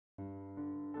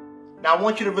Now I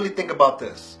want you to really think about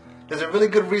this. There's a really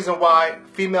good reason why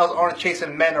females aren't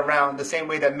chasing men around the same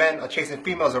way that men are chasing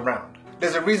females around.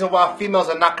 There's a reason why females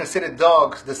are not considered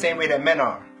dogs the same way that men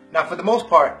are. Now for the most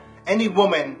part, any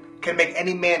woman can make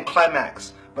any man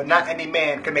climax, but not any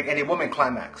man can make any woman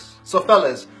climax. So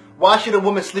fellas, why should a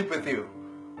woman sleep with you?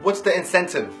 What's the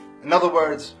incentive? In other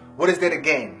words, what is there to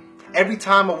gain? Every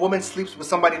time a woman sleeps with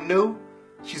somebody new,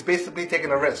 she's basically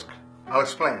taking a risk. I'll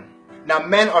explain. Now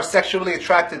men are sexually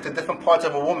attracted to different parts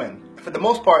of a woman. For the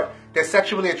most part, they're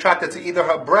sexually attracted to either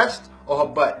her breast or her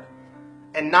butt.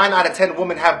 And 9 out of 10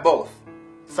 women have both.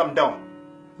 Some don't.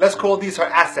 Let's call these her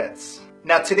assets.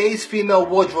 Now today's female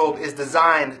wardrobe is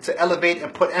designed to elevate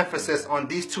and put emphasis on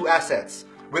these two assets,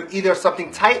 with either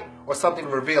something tight or something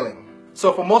revealing.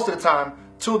 So for most of the time,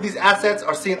 2 of these assets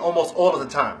are seen almost all of the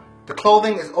time. The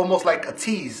clothing is almost like a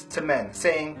tease to men,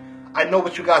 saying, I know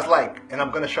what you guys like, and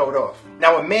I'm going to show it off.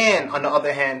 Now a man, on the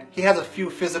other hand, he has a few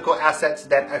physical assets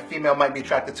that a female might be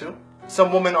attracted to.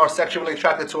 Some women are sexually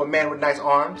attracted to a man with nice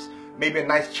arms, maybe a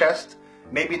nice chest,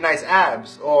 maybe nice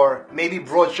abs, or maybe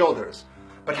broad shoulders.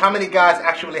 But how many guys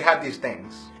actually have these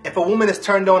things? If a woman is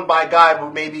turned on by a guy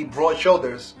with maybe broad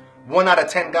shoulders, 1 out of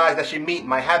 10 guys that she meet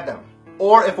might have them.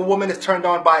 Or if a woman is turned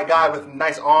on by a guy with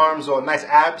nice arms or nice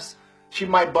abs, she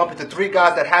might bump into 3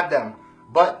 guys that have them,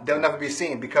 but they'll never be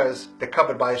seen because they're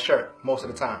covered by a shirt most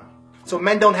of the time. So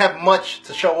men don't have much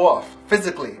to show off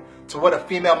physically to what a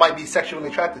female might be sexually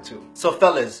attracted to. So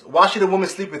fellas, why should a woman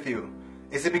sleep with you?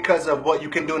 Is it because of what you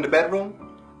can do in the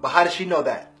bedroom? But how does she know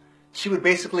that? She would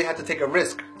basically have to take a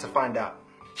risk to find out.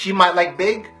 She might like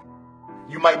big,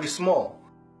 you might be small.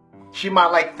 She might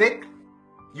like thick,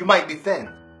 you might be thin.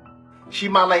 She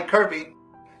might like curvy,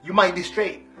 you might be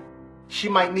straight. She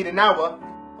might need an hour,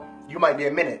 you might be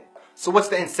a minute. So what's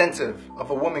the incentive of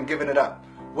a woman giving it up?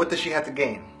 What does she have to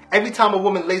gain? Every time a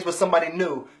woman lays with somebody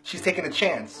new, she's taking a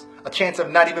chance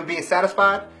of not even being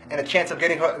satisfied, and a chance of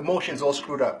getting her emotions all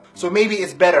screwed up. So maybe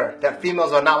it's better that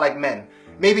females are not like men.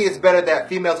 Maybe it's better that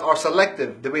females are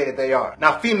selective the way that they are.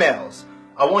 Now females,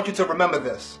 I want you to remember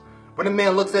this. When a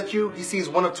man looks at you, he sees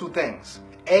 1 of 2 things,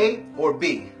 A or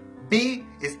B. B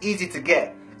is easy to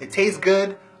get. It tastes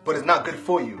good, but it's not good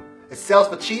for you. It sells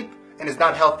for cheap, and it's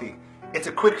not healthy. It's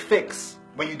a quick fix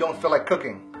when you don't feel like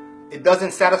cooking. It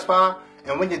doesn't satisfy,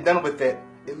 and when you're done with it,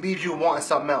 it leaves you wanting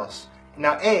something else.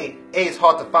 Now A is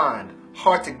hard to find,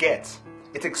 hard to get.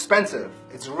 It's expensive,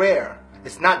 it's rare,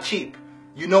 it's not cheap.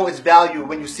 You know its value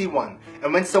when you see one,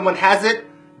 and when someone has it,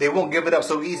 they won't give it up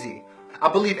so easy. I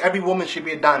believe every woman should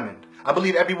be a diamond. I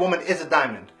believe every woman is a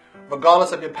diamond.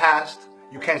 Regardless of your past,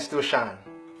 you can still shine.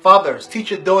 Fathers,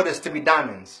 teach your daughters to be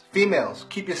diamonds. Females,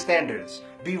 keep your standards.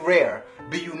 Be rare,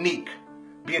 be unique.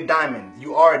 Be a diamond.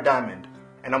 You are a diamond,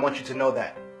 and I want you to know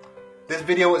that. This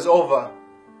video is over,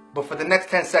 but for the next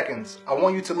 10 seconds, I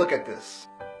want you to look at this.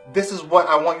 This is what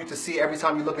I want you to see every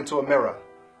time you look into a mirror.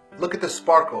 Look at the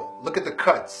sparkle. Look at the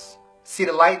cuts. See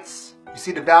the lights? You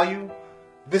see the value?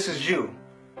 This is you.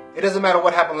 It doesn't matter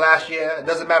what happened last year. It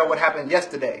doesn't matter what happened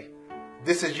yesterday.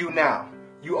 This is you now.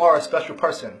 You are a special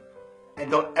person, and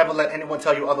don't ever let anyone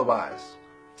tell you otherwise.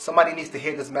 Somebody needs to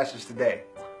hear this message today.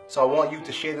 So I want you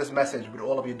to share this message with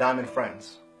all of your diamond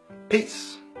friends.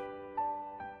 Peace.